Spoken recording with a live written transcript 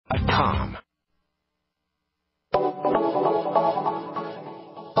BrightSidePharmaceutical.com.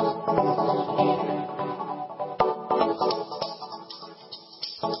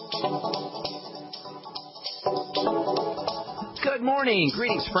 Good morning,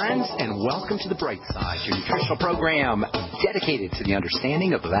 greetings friends, and welcome to the Brightside, your nutritional program dedicated to the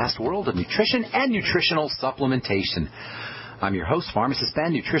understanding of the vast world of nutrition and nutritional supplementation. I'm your host, Pharmacist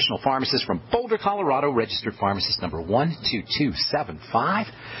Ben, nutritional pharmacist from Boulder, Colorado, registered pharmacist number 12275.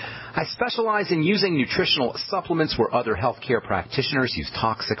 I specialize in using nutritional supplements where other healthcare practitioners use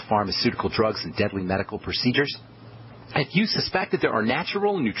toxic pharmaceutical drugs and deadly medical procedures. If you suspect that there are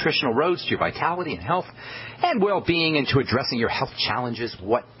natural and nutritional roads to your vitality and health and well-being and to addressing your health challenges,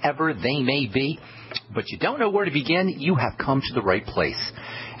 whatever they may be, but you don't know where to begin, you have come to the right place.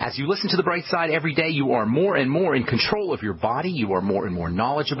 As you listen to the Bright Side every day, you are more and more in control of your body, you are more and more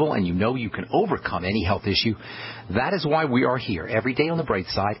knowledgeable, and you know you can overcome any health issue. That is why we are here every day on the Bright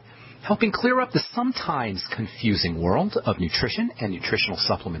Side, helping clear up the sometimes confusing world of nutrition and nutritional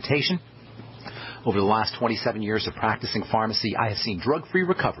supplementation. Over the last 27 years of practicing pharmacy, I have seen drug-free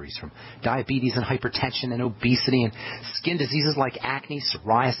recoveries from diabetes and hypertension and obesity and skin diseases like acne,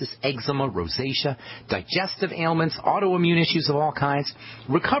 psoriasis, eczema, rosacea, digestive ailments, autoimmune issues of all kinds.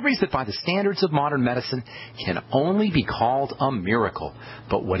 Recoveries that by the standards of modern medicine can only be called a miracle.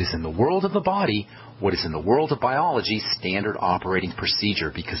 But what is in the world of the body, what is in the world of biology, standard operating procedure,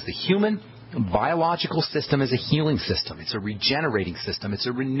 because the human biological system is a healing system. It's a regenerating system. It's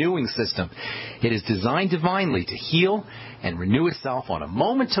a renewing system. It is designed divinely to heal and renew itself on a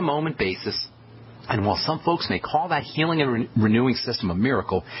moment-to-moment basis. And while some folks may call that healing and renewing system a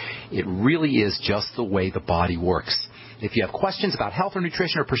miracle, it really is just the way the body works. If you have questions about health or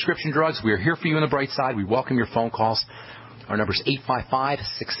nutrition or prescription drugs, we are here for you on the Bright Side. We welcome your phone calls. Our number is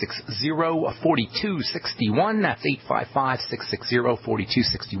 855-660-4261. That's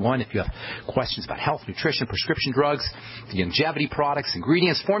 855-660-4261. If you have questions about health, nutrition, prescription drugs, longevity products,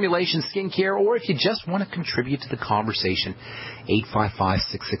 ingredients, formulations, skincare, or if you just want to contribute to the conversation,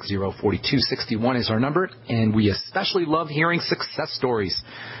 855-660-4261 is our number. And we especially love hearing success stories.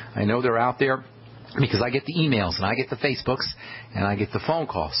 I know they're out there, because I get the emails and I get the Facebooks and I get the phone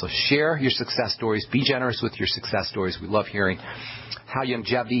calls. So share your success stories. Be generous with your success stories. We love hearing how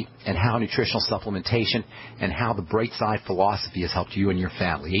longevity and how nutritional supplementation and how the Bright Side philosophy has helped you and your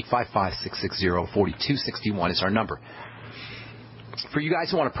family. 855-660-4261 is our number. For you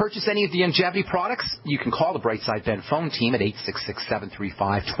guys who want to purchase any of the longevity products, you can call the Brightside Ben phone team at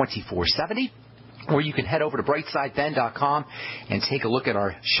 866-735-2470. Or you can head over to brightsideben.com and take a look at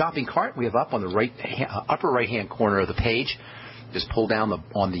our shopping cart we have up on the upper right-hand corner of the page. Just pull down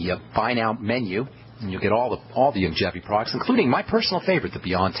on the Buy Now menu, and you'll get all the longevity products, including my personal favorite, the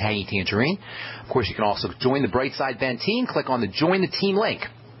Beyond Tangy Tangerine. Of course, you can also join the Brightside Ben team. Click on the Join the Team link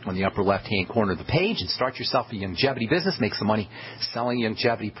on the upper left-hand corner of the page and start yourself a longevity business. Make some money selling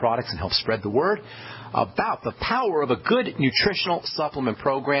longevity products and help spread the word about the power of a good nutritional supplement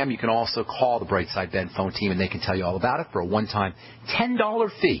program. You can also call the Brightside Ben phone team, and they can tell you all about it for a one-time $10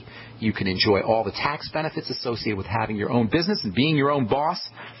 fee. You can enjoy all the tax benefits associated with having your own business and being your own boss,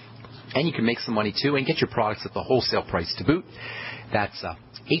 and you can make some money, too, and get your products at the wholesale price to boot. That's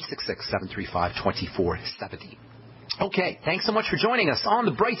 866-735-2470. Okay, thanks so much for joining us on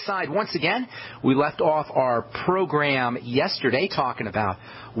the Bright Side once again. We left off our program yesterday talking about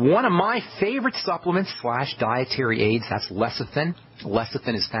one of my favorite supplements / dietary aids. That's lecithin.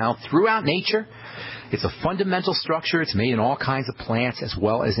 Lecithin is found throughout nature. It's a fundamental structure. It's made in all kinds of plants as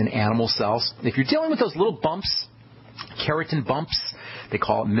well as in animal cells. If you're dealing with those little bumps, keratin bumps, they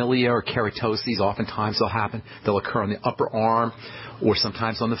call it milia or keratoses. Oftentimes they'll occur on the upper arm or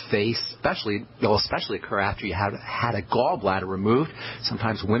sometimes on the face. They'll especially occur after you have had a gallbladder removed.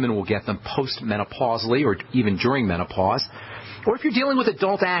 Sometimes women will get them postmenopausally or even during menopause. Or if you're dealing with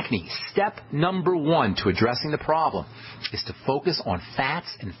adult acne, step number 1 to addressing the problem is to focus on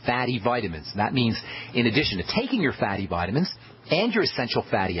fats and fatty vitamins. That means in addition to taking your fatty vitamins and your essential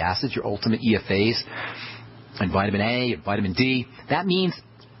fatty acids, your ultimate EFAs, and vitamin A and vitamin D, that means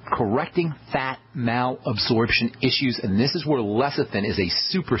correcting fat malabsorption issues, and this is where lecithin is a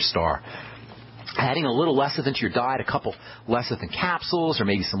superstar. Adding a little lecithin to your diet, a couple lecithin capsules or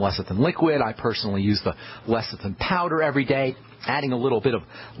maybe some lecithin liquid. I personally use the lecithin powder every day. Adding a little bit of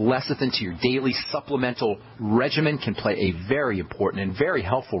lecithin to your daily supplemental regimen can play a very important and very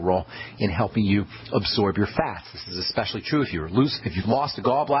helpful role in helping you absorb your fats. This is especially true if you've lost a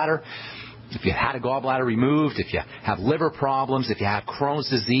gallbladder, if you had a gallbladder removed, if you have liver problems, if you have Crohn's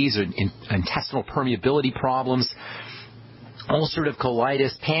disease or intestinal permeability problems, ulcerative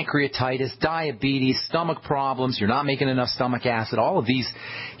colitis, pancreatitis, diabetes, stomach problems, you're not making enough stomach acid. All of these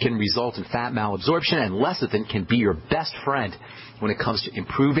can result in fat malabsorption, and lecithin can be your best friend when it comes to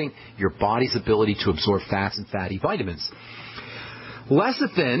improving your body's ability to absorb fats and fatty vitamins.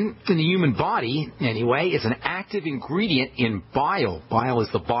 Lecithin in the human body, anyway, is an active ingredient in bile. Bile is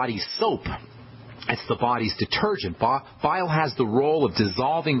the body's soap. It's the body's detergent. Bile has the role of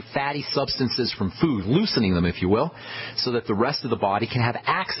dissolving fatty substances from food, loosening them, if you will, so that the rest of the body can have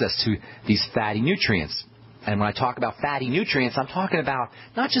access to these fatty nutrients. And when I talk about fatty nutrients, I'm talking about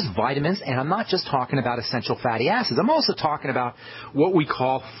not just vitamins, and I'm not just talking about essential fatty acids. I'm also talking about what we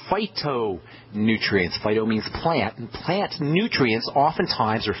call phytonutrients. Phyto means plant, and plant nutrients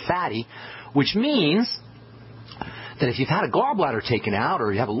oftentimes are fatty, which means that if you've had a gallbladder taken out,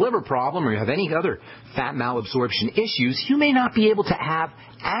 or you have a liver problem, or you have any other fat malabsorption issues, you may not be able to have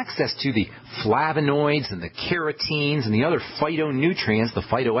access to the flavonoids and the carotenes and the other phytonutrients, the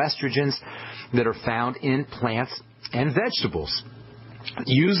phytoestrogens that are found in plants and vegetables.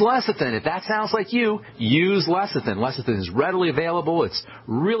 Use lecithin. If that sounds like you, use lecithin. Lecithin is readily available. It's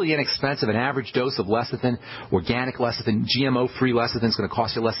really inexpensive. An average dose of lecithin, organic lecithin, GMO-free lecithin is going to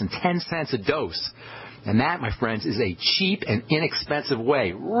cost you less than 10 cents a dose. And that, my friends, is a cheap and inexpensive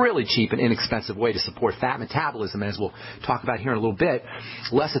way, really cheap and inexpensive way to support fat metabolism. And as we'll talk about here in a little bit,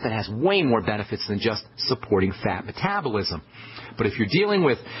 lecithin has way more benefits than just supporting fat metabolism. But if you're dealing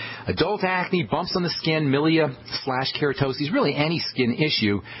with adult acne, bumps on the skin, milia/keratosis, really any skin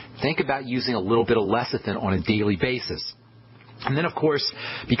issue, think about using a little bit of lecithin on a daily basis. And then, of course,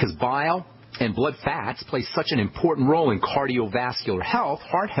 because bile and blood fats play such an important role in cardiovascular health,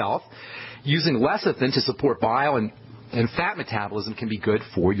 heart health, using lecithin to support bile and fat metabolism can be good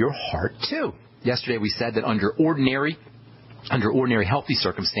for your heart, too. Yesterday we said that under ordinary healthy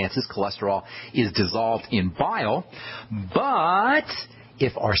circumstances, cholesterol is dissolved in bile, but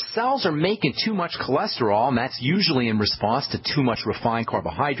if our cells are making too much cholesterol, and that's usually in response to too much refined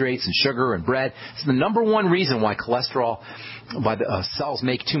carbohydrates and sugar and bread, it's the number one reason why cells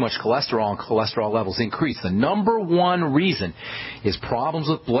make too much cholesterol and cholesterol levels increase. The number one reason is problems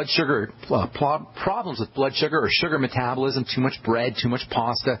with blood sugar or sugar metabolism, too much bread, too much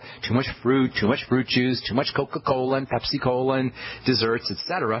pasta, too much fruit juice, too much Coca-Cola and Pepsi-Cola and desserts,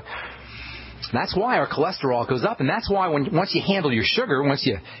 etc. That's why our cholesterol goes up, and that's why once you handle your sugar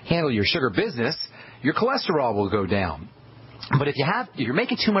business, your cholesterol will go down. But if you're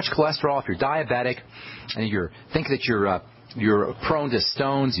making too much cholesterol, if you're diabetic, and you think that you're prone to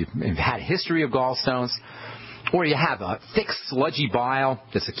stones, you've had a history of gallstones, or you have a thick, sludgy bile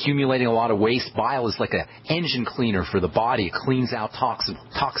that's accumulating a lot of waste. Bile is like an engine cleaner for the body. It cleans out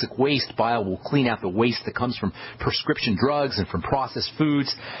toxic waste. Bile will clean out the waste that comes from prescription drugs and from processed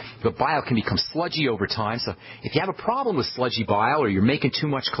foods. But bile can become sludgy over time. So if you have a problem with sludgy bile or you're making too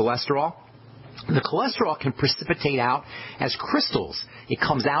much cholesterol, the cholesterol can precipitate out as crystals. It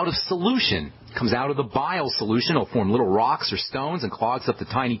comes out of solution. It comes out of the bile solution. It'll form little rocks or stones and clogs up the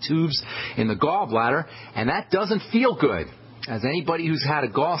tiny tubes in the gallbladder, and that doesn't feel good. As anybody who's had a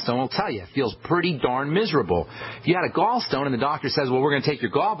gallstone will tell you, it feels pretty darn miserable. If you had a gallstone and the doctor says, well, we're going to take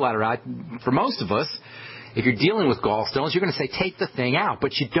your gallbladder out, for most of us, if you're dealing with gallstones, you're going to say, take the thing out,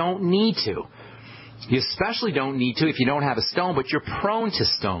 but you don't need to. You especially don't need to if you don't have a stone, but you're prone to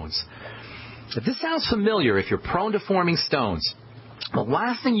stones. If this sounds familiar, if you're prone to forming stones, the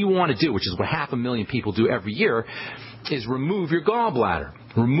last thing you want to do, which is what 500,000 people do every year, is remove your gallbladder.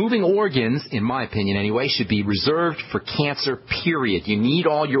 Removing organs, in my opinion anyway, should be reserved for cancer, period. You need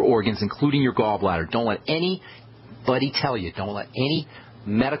all your organs, including your gallbladder. Don't let anybody tell you. Don't let any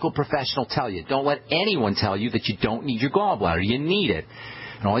medical professional tell you. Don't let anyone tell you that you don't need your gallbladder. You need it.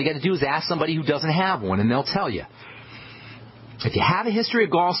 And all you got to do is ask somebody who doesn't have one, and they'll tell you. If you have a history of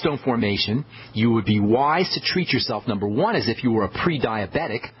gallstone formation, you would be wise to treat yourself, number one, as if you were a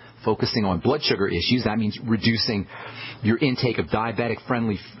pre-diabetic, focusing on blood sugar issues. That means reducing your intake of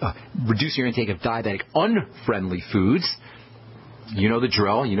unfriendly foods. You know the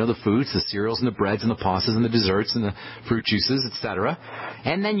drill. You know the foods, the cereals and the breads and the pastas and the desserts and the fruit juices, etc.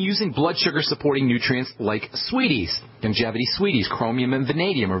 And then using blood sugar supporting nutrients like sweeties, longevity sweeties, chromium and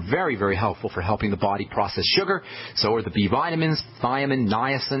vanadium are very, very helpful for helping the body process sugar. So are the B vitamins, thiamine,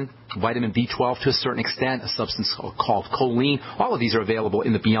 niacin, vitamin B12 to a certain extent, a substance called choline. All of these are available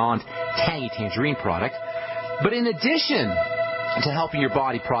in the Beyond Tangy Tangerine product. But in addition to helping your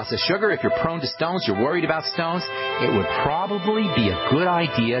body process sugar, if you're prone to stones, you're worried about stones, it would probably be a good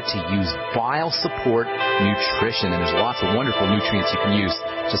idea to use bile support nutrition. And there's lots of wonderful nutrients you can use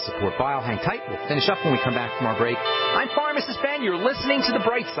to support bile. Hang tight. We'll finish up when we come back from our break. I'm Pharmacist Ben. You're listening to The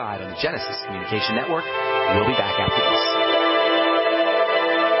Brightside on the Genesis Communication Network. We'll be back after this.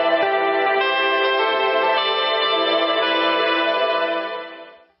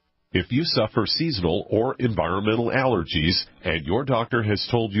 If you suffer seasonal or environmental allergies and your doctor has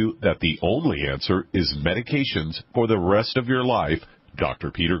told you that the only answer is medications for the rest of your life,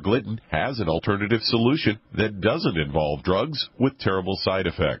 Dr. Peter Glidden has an alternative solution that doesn't involve drugs with terrible side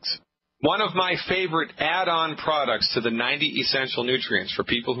effects. One of my favorite add-on products to the 90 essential nutrients for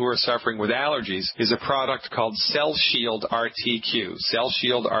people who are suffering with allergies is a product called Cell Shield RTQ. Cell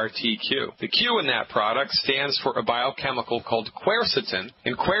Shield RTQ. The Q in that product stands for a biochemical called quercetin,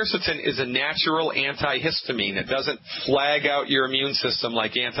 and quercetin is a natural antihistamine. It doesn't flag out your immune system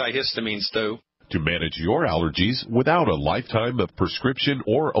like antihistamines do. To manage your allergies without a lifetime of prescription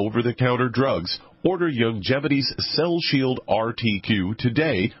or over-the-counter drugs, order Youngevity's Cell Shield RTQ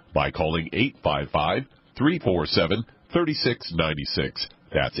today by calling 855-347-3696.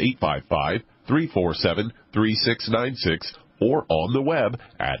 That's 855-347-3696 or on the web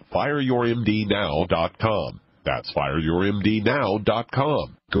at fireyourmdnow.com. That's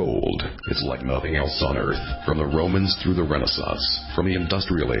fireyourmdnow.com. Gold is like nothing else on Earth. From the Romans through the Renaissance, from the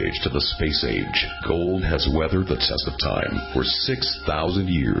Industrial Age to the Space Age, gold has weathered the test of time. For 6,000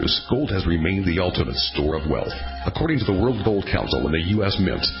 years, gold has remained the ultimate store of wealth. According to the World Gold Council and the U.S.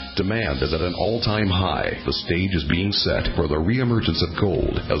 Mint, demand is at an all-time high. The stage is being set for the reemergence of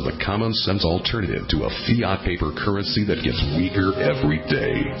gold as the common-sense alternative to a fiat paper currency that gets weaker every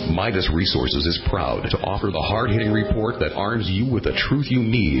day. Midas Resources is proud to offer the hard-hitting report that arms you with the truth you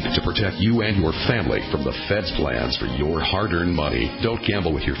need to protect you and your family from the Fed's plans for your hard-earned money. Don't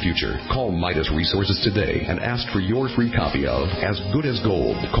gamble with your future. Call Midas Resources today and ask for your free copy of As Good as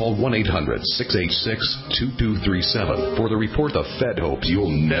Gold. Call 1-800-686-2237 for the report the Fed hopes you'll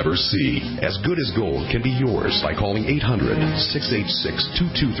never see. As Good as Gold can be yours by calling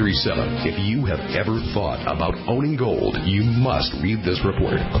 800-686-2237. If you have ever thought about owning gold, you must read this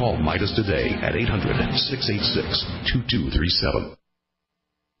report. Call Midas today at 800-686-2237.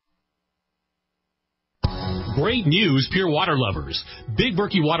 Great news, pure water lovers.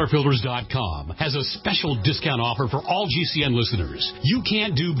 BigBerkeyWaterFilters.com has a special discount offer for all GCN listeners. You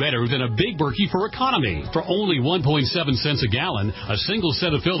can't do better than a Big Berkey for economy. For only 1.7 cents a gallon, a single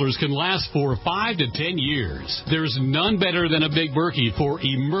set of filters can last for 5 to 10 years. There's none better than a Big Berkey for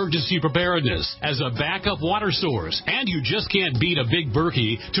emergency preparedness as a backup water source. And you just can't beat a Big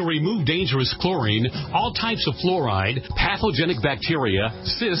Berkey to remove dangerous chlorine, all types of fluoride, pathogenic bacteria,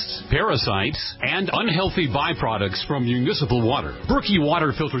 cysts, parasites, and unhealthy byproducts from municipal water. Berkey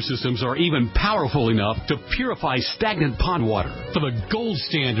water filter systems are even powerful enough to purify stagnant pond water. For the gold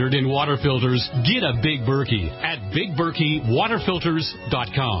standard in water filters, get a Big Berkey at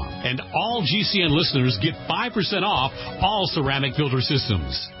BigBerkeyWaterFilters.com. And all GCN listeners get 5% off all ceramic filter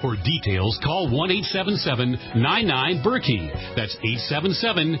systems. For details, call 1-877-99-BERKEY. That's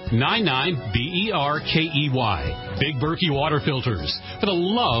 877-99-BERKEY. Big Berkey Water Filters, for the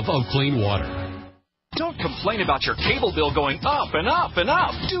love of clean water. Don't complain about your cable bill going up and up and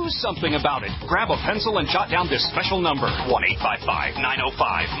up. Do something about it. Grab a pencil and jot down this special number,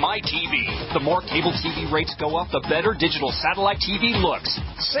 1-855-905-MY-TV. The more cable TV rates go up, the better digital satellite TV looks.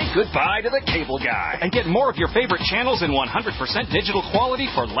 Say goodbye to the cable guy and get more of your favorite channels in 100% digital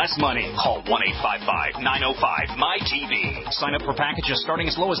quality for less money. Call 1-855-905-MY-TV. Sign up for packages starting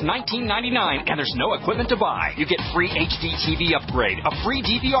as low as $19.99, and there's no equipment to buy. You get free HD TV upgrade, a free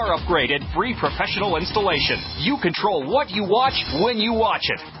DVR upgrade, and free professional installation. You control what you watch when you watch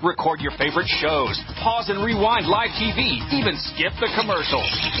it. Record your favorite shows. Pause and rewind live TV. Even skip the commercials.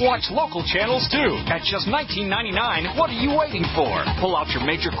 Watch local channels too. At just $19.99, what are you waiting for? Pull out your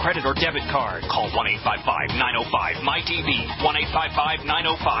major credit or debit card. Call 1-855-905-MY-TV.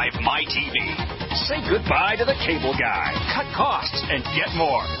 1-855-905-MY-TV. Say goodbye to the cable guy. Cut costs and get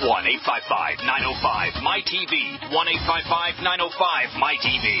more. 1-855-905-MY-TV.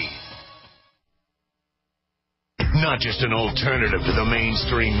 1-855-905-MY-TV. Not just an alternative to the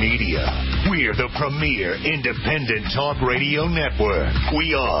mainstream media. We're the premier independent talk radio network.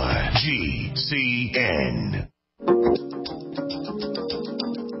 We are GCN.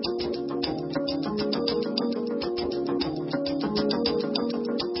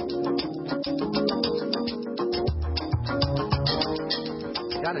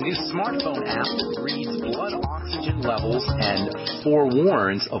 Got a new smartphone app that reads blood oxygen levels and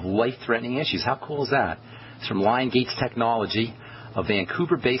forewarns of life-threatening issues. How cool is that? It's from Lion Gates Technology. A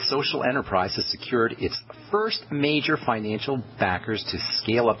Vancouver-based social enterprise has secured its first major financial backers to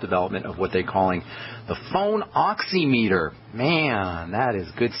scale up development of what they're calling the phone oximeter. Man, that is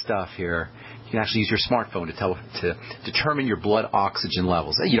good stuff here. You can actually use your smartphone to determine your blood oxygen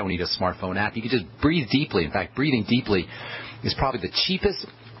levels. You don't need a smartphone app. You can just breathe deeply. In fact, breathing deeply is probably the cheapest,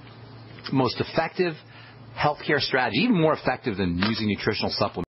 most effective healthcare strategy, even more effective than using nutritional supplements.